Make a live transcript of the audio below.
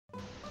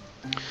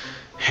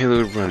Hello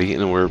everybody,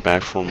 and we're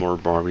back for more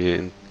Barbie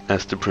and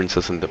as the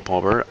Princess and the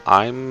Pauper.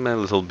 I'm a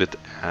little bit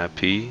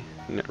happy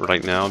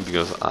right now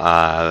because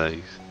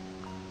I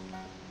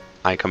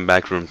come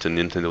back from the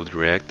Nintendo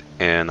Direct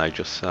and I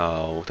just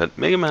saw that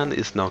Mega Man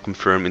is now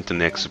confirmed in the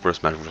next Super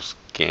Smash Bros.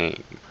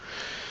 Game,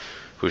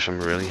 which I'm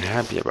really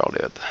happy about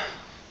it.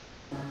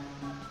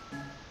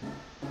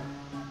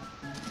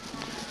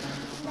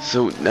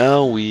 So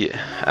now we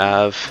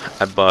have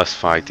a boss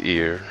fight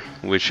here,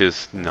 which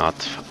is not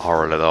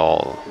hard at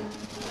all.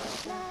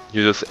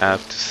 You just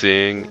have to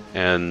sing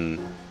and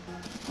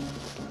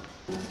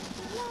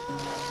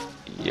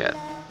yeah,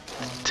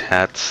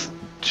 that's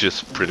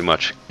just pretty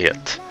much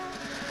it.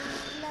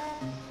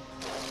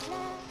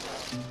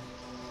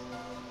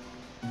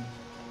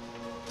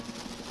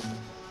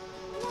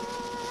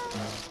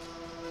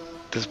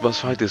 This boss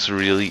fight is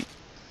really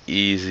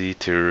easy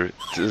to...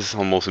 This is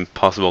almost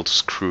impossible to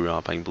screw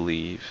up, I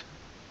believe.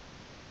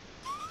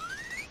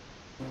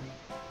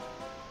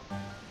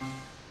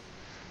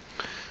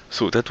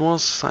 So that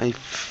was, I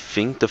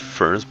think, the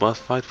first boss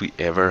fight we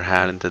ever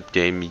had in that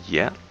game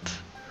yet.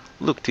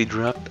 Look, they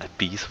dropped a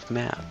piece of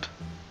map.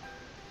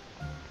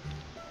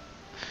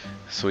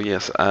 So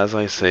yes, as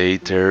I say,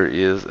 there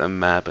is a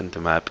map and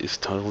the map is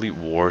totally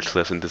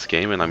worthless in this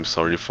game, and I'm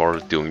sorry for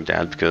doing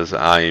that because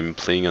I'm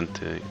playing on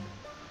the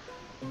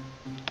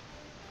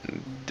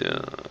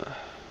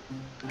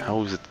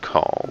how is it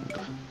called?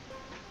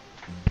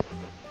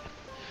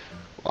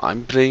 Well,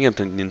 I'm playing on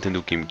the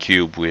Nintendo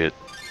GameCube with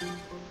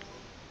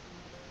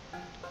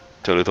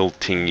the little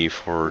thingy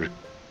for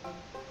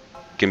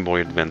Game Boy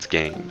Advance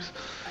games.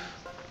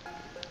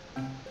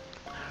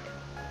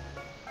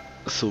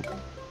 So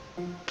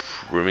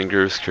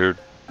Preminger scared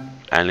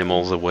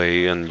animals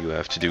away and you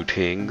have to do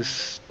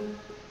things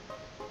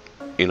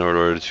in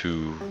order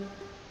to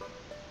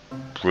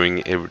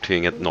bring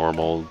everything at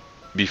normal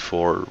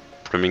before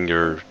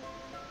Preminger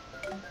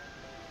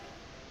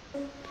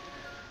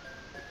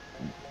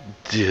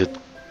did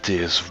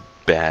these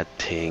bad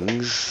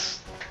things.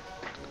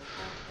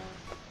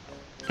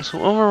 So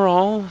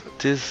overall,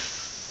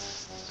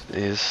 this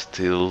is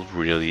still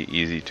really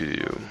easy to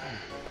do.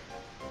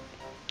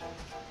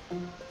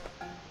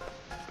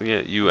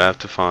 Yeah, you have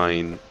to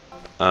find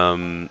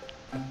 10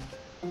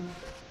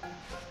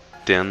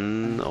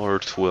 or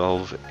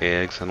 12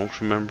 eggs. I don't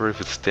remember if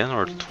it's 10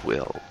 or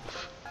 12.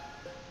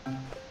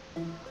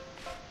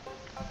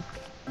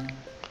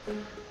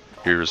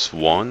 Here's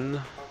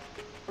one.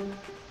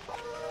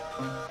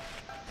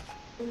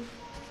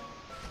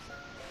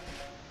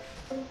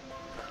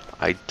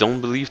 I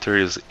don't believe there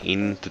is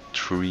in the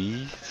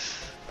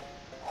trees,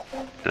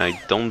 and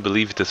I don't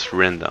believe it is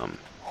random.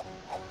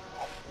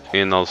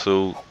 And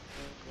also,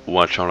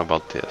 watch out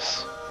about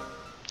this.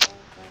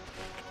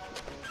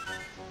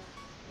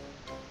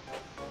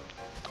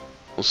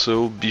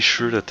 Also, be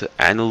sure that the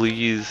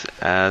Annalise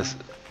has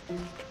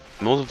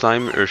most of the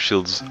time her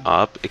shields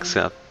up,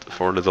 except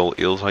for little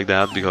hills like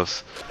that,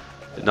 because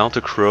now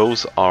the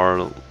crows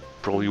are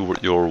probably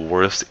your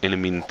worst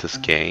enemy in this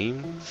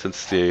game,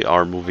 since they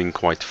are moving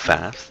quite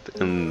fast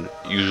and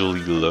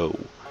usually low.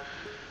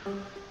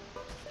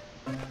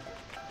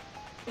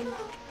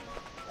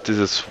 This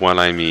is what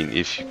I mean.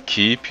 If you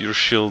keep your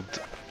shield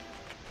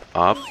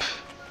up,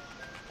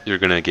 you're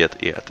gonna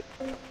get it.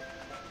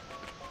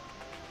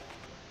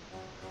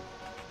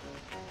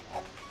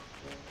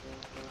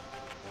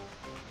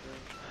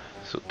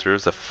 So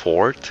there's a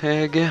 4th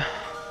egg.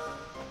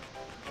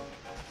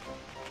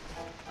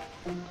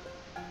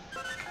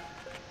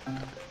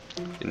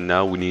 And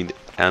now we need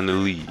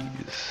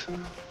Annalise.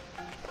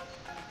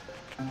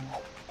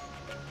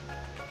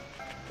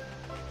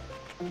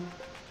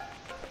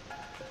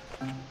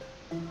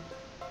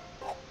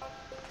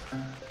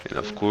 And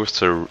of course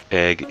the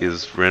egg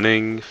is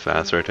running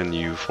faster than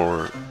you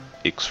for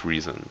X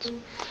reasons.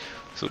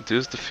 So this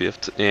is the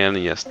 5th,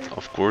 and yes,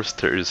 of course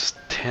there is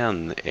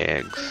 10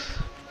 eggs.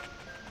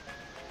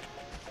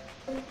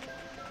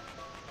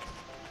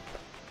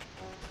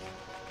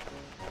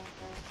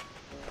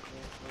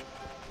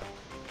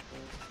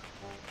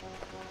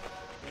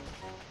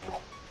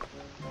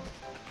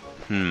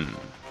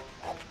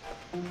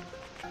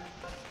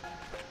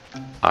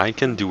 I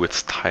can do it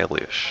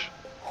stylish.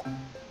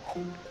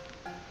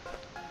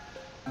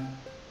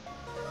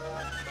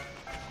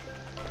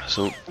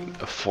 So,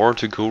 4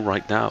 to go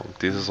right now.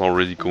 This is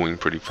already going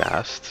pretty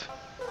fast.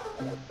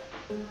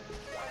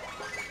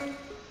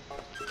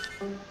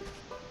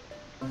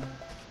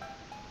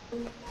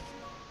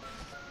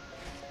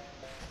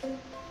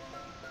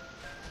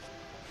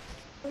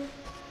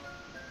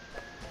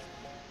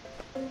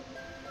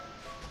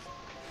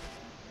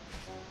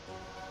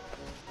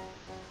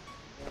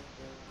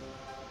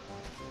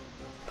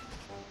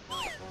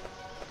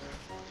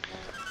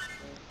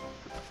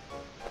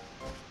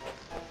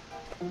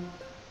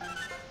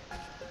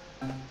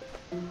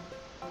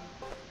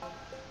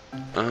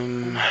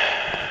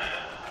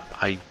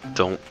 I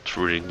don't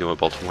really know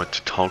about what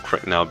to talk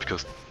right now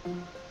because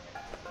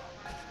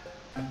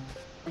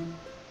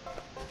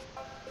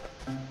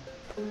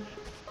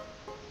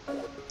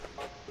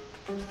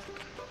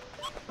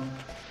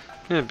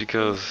Yeah,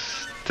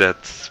 because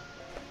that's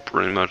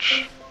pretty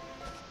much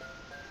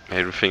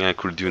everything I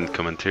could do in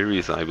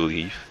commentaries, I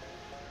believe.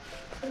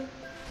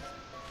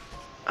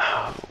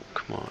 Oh,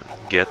 come on,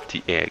 get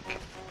the egg.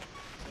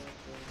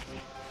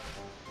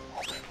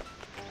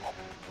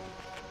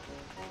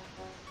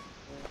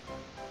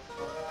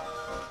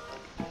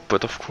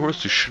 But of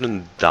course you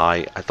shouldn't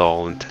die at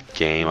all in that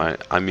game.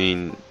 I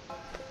mean,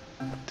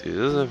 this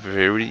is a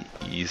very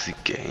easy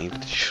game.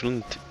 You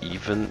shouldn't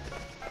even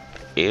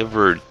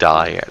ever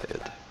die at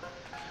it.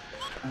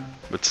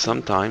 But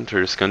sometimes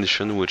there's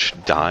condition which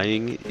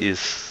dying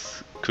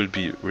is could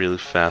be really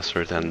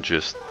faster than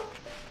just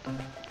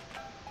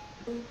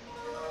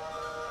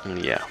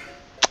yeah.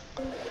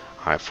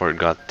 I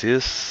forgot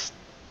this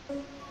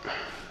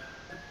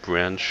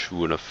branch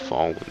would have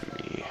fallen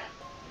me.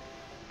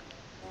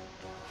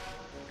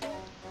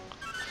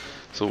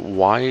 So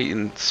why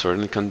in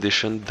certain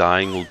condition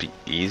dying will be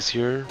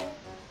easier?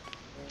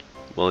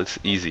 Well, it's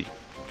easy.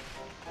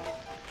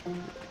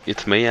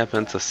 It may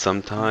happen that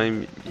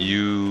sometime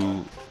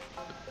you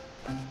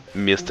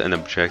missed an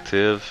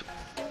objective,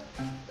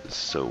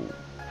 so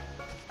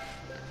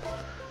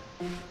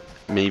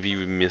maybe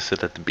you miss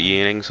it at the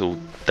beginning, so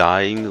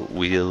dying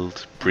will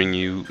bring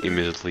you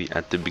immediately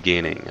at the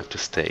beginning of the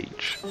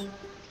stage.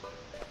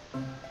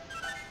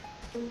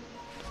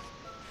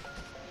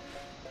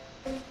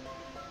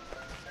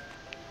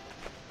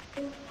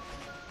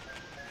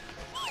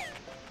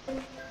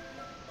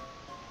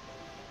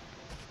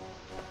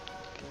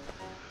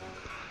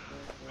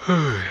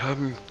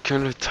 I'm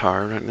kind of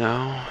tired right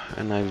now,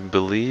 and I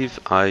believe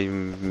I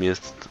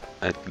missed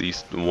at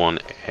least one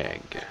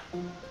egg.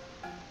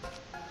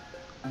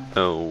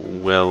 Oh,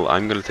 well,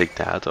 I'm gonna take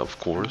that, of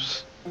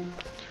course.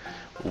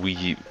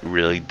 We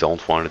really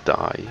don't want to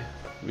die.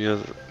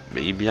 Because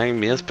maybe I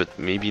missed, but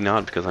maybe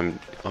not, because I'm,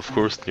 of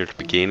course, near the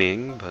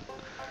beginning, but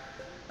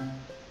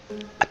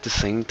at the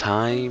same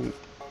time,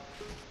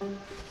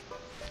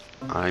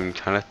 I'm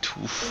kind of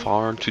too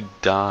far to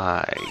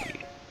die.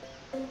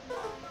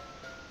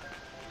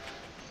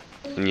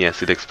 And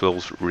yes, it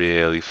explodes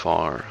really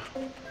far.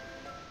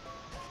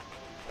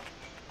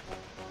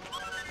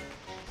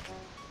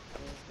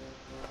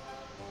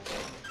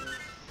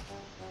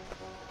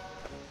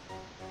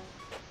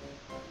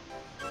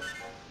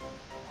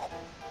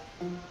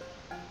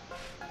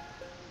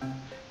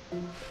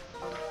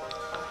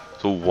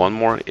 So one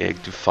more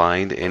egg to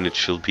find and it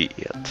should be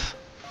it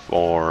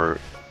for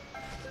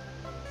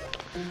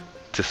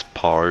this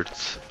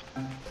part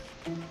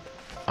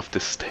of the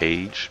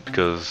stage,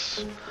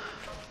 because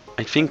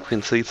I think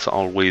Quincy it's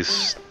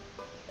always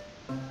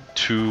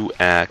 2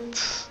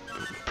 acts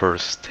per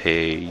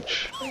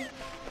stage.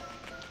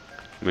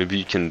 Maybe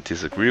you can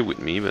disagree with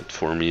me, but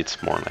for me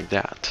it's more like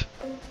that.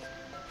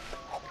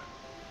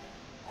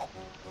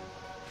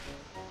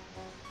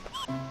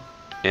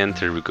 And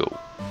there we go.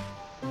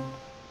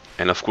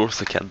 And of course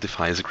the cat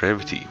defies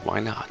gravity, why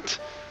not?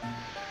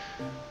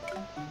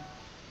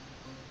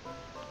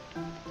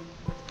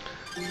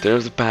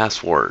 There's the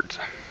password.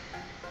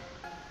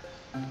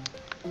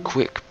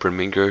 Quick,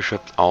 Preminger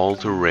shipped all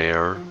the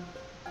rare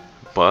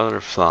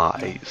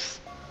butterflies.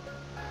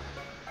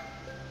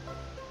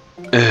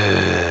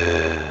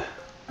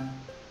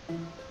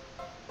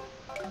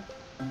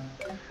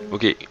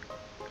 Okay,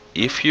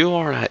 if you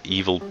are an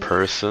evil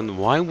person,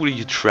 why would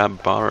you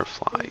trap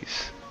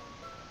butterflies?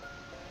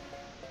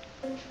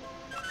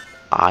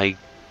 I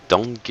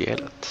don't get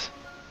it.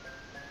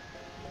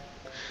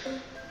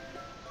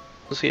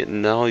 See,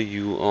 now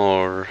you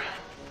are...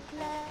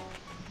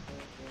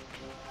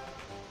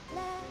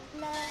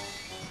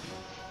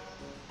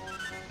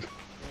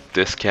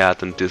 This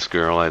cat and this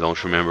girl, I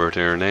don't remember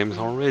their names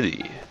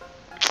already.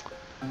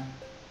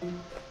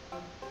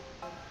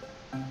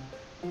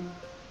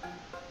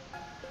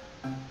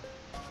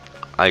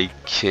 I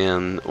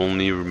can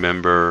only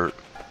remember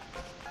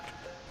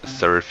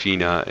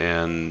Serafina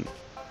and...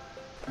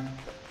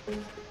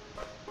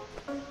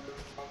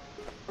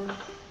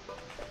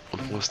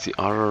 What was the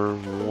other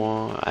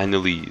one?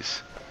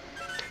 Annalise.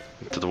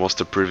 That was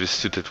the previous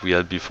suit that we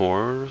had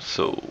before,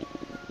 so...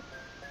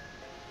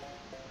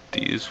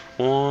 This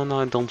one,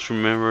 I don't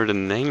remember the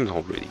names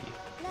already.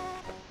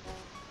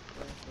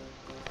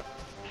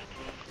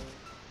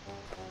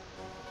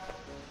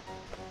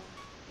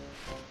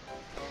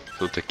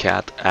 So the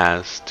cat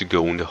has to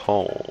go in the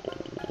hole.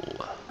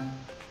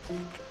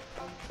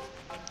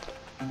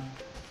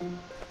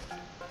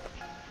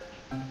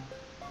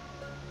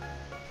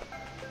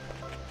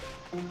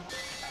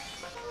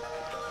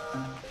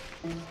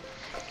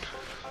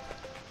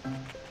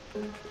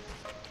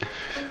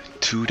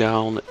 Two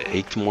down,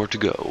 8 more to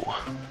go.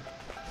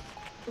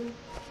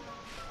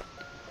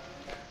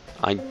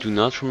 I do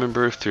not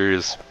remember if there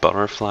is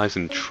butterflies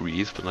in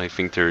trees, but I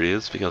think there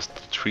is, because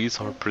the trees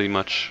are pretty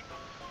much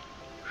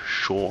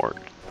short,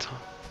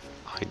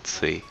 I'd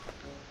say.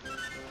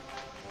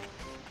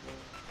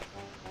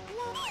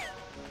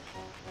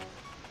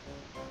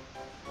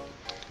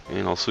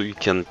 And also you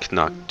can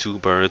knock 2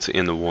 birds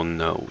in one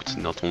note,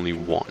 not only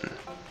one.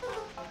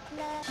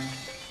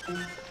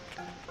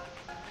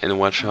 And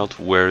watch out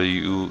where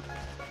you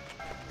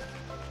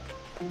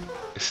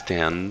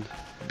stand,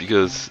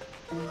 because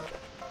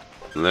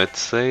let's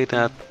say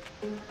that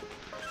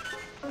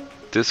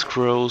this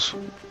crows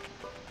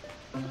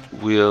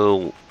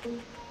will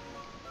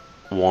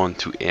want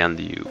to end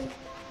you.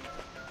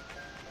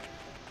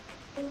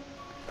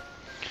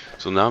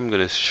 So now I'm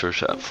gonna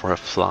search for a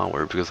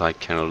flower because I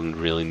cannot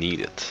really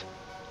need it.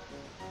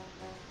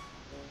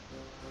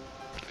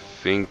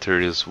 I think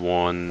there is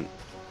one.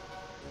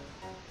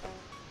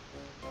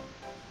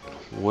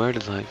 Where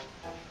did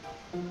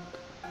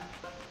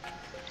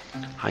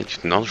I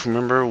do not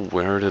remember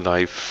where did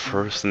I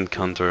first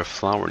encounter a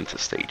flower in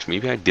this stage.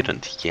 Maybe I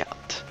didn't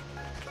yet.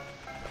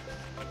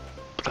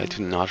 But I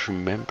do not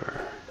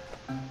remember.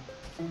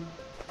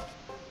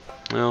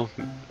 Well,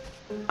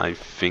 I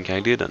think I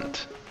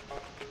didn't.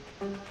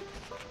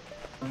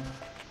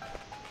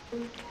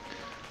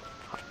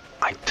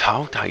 I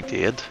thought I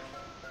did.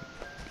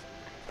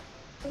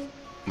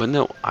 But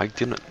no, I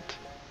didn't.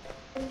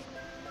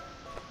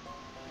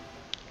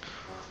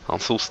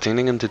 Also,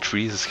 standing in the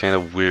trees is kind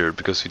of weird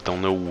because you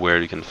don't know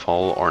where you can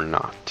fall or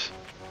not.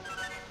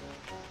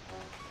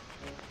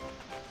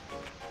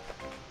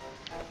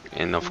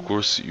 And of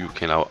course, you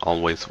can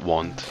always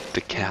want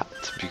the cat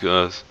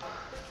because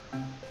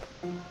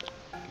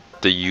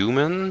the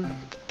human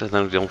that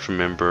I don't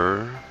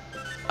remember,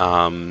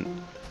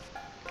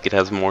 it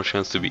has more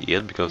chance to be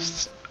it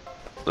because,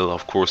 well,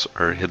 of course,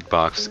 our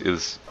hitbox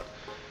is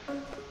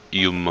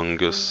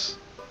humongous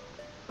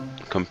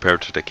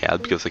compared to the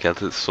cat because the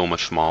cat is so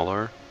much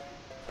smaller.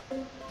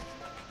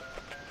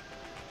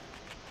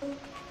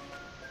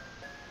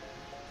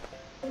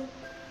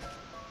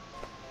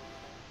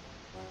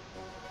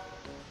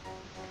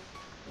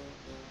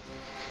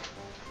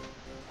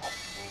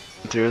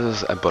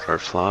 There's a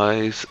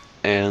butterflies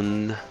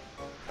and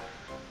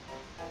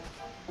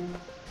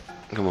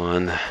come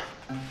on.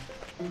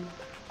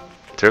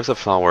 There's a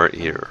flower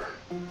here.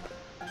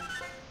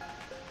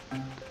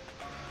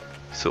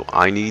 So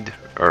I need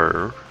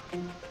her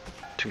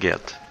to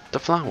get the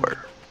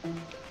flower.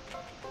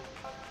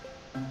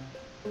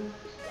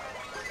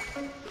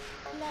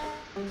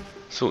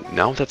 So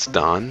now that's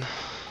done,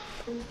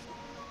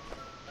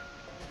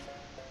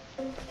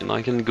 and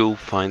I can go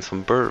find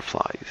some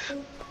butterflies.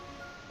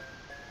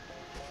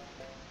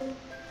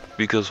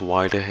 Because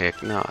why the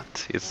heck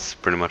not? It's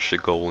pretty much the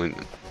goal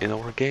in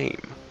our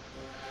game.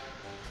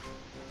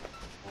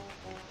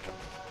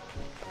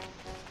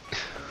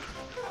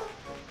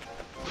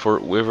 For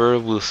whoever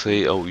will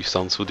say, oh, you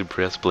sound so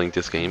depressed playing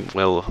this game,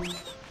 well,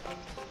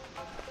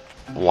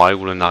 why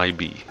wouldn't I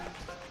be?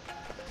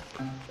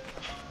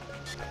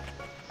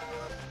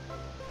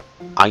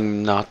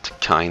 I'm not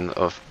kind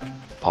of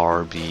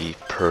Barbie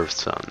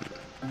person.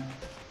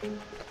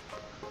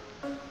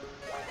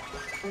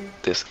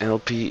 This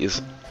LP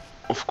is,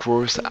 of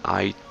course,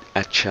 a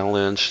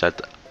challenge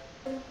that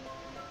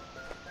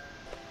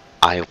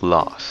I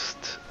lost.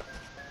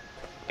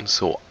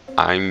 So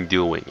I'm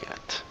doing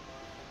it.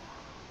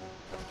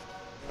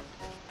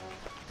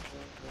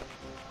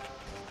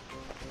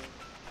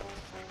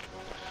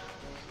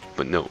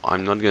 But no,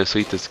 I'm not gonna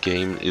say this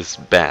game is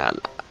bad.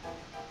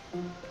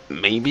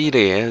 Maybe it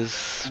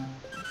is,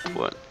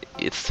 but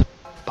it's a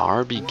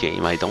Barbie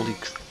game. I don't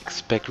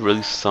expect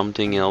really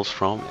something else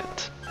from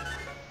it.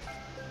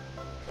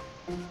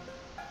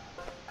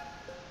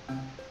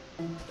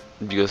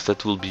 Because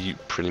that will be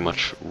pretty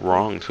much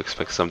wrong to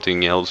expect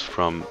something else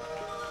from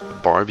a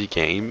Barbie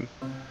game.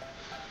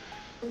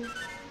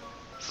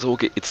 So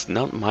okay, it's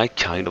not my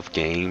kind of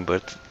game,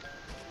 but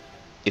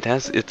it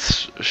has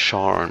its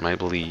charm, I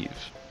believe.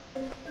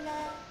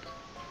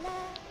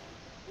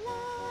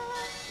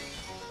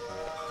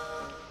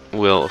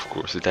 Well, of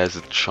course, it has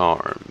a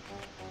charm,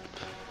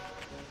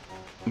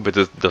 but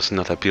it does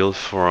not appeal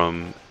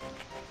from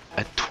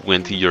a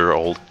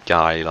 20-year-old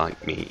guy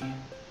like me.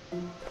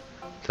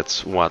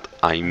 That's what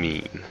I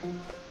mean.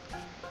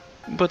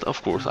 But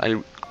of course,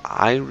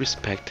 I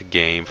respect the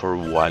game for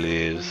what it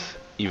is,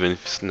 even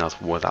if it's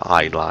not what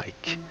I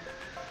like.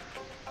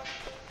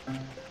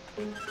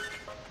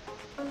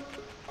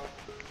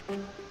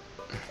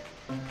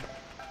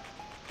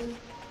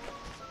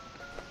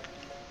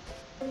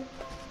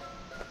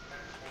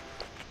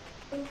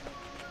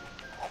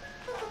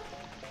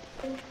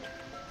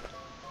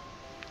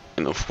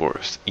 And of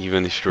course,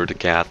 even if you're the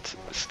cat,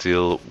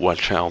 still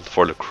watch out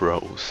for the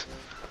crows.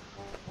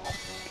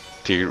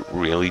 They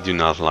really do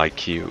not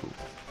like you.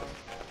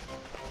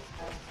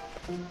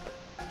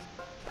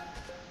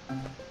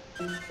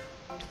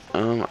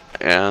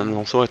 And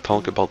also I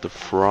talked about the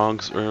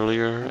frogs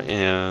earlier,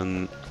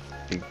 and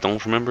I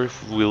don't remember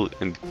if we'll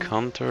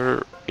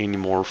encounter any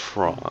more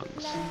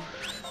frogs,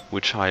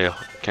 which I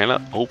kinda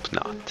hope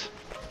not.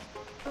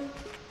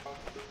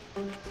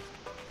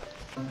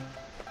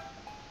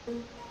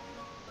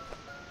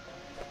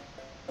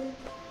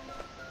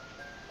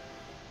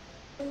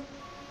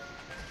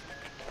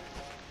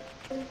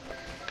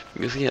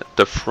 Because yeah,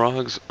 the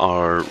frogs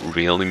are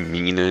really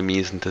mean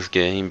enemies in this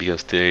game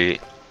because they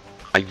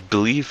I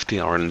believe they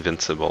are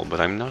invincible,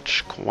 but I'm not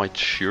quite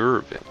sure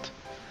of it.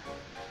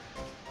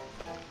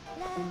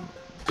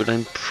 But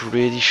I'm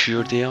pretty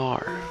sure they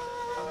are.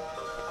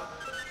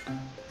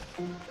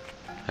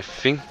 I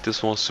think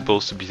this was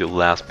supposed to be the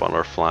last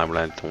butterfly, but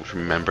I don't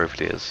remember if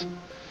it is.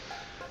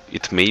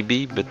 It may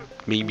be, but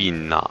maybe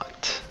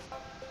not.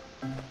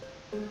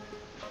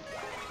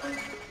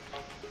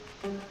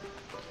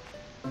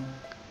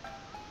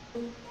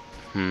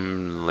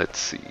 Let's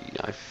see.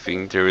 I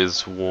think there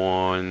is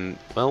one,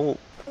 well,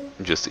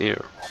 just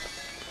here.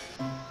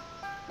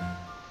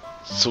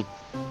 So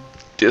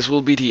this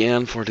will be the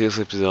end for this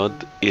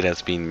episode. It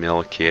has been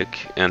Metalkick,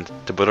 and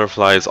the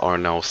butterflies are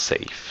now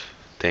safe,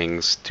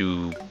 thanks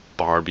to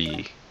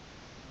Barbie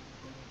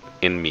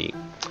and me.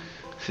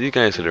 See you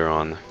guys later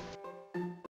on.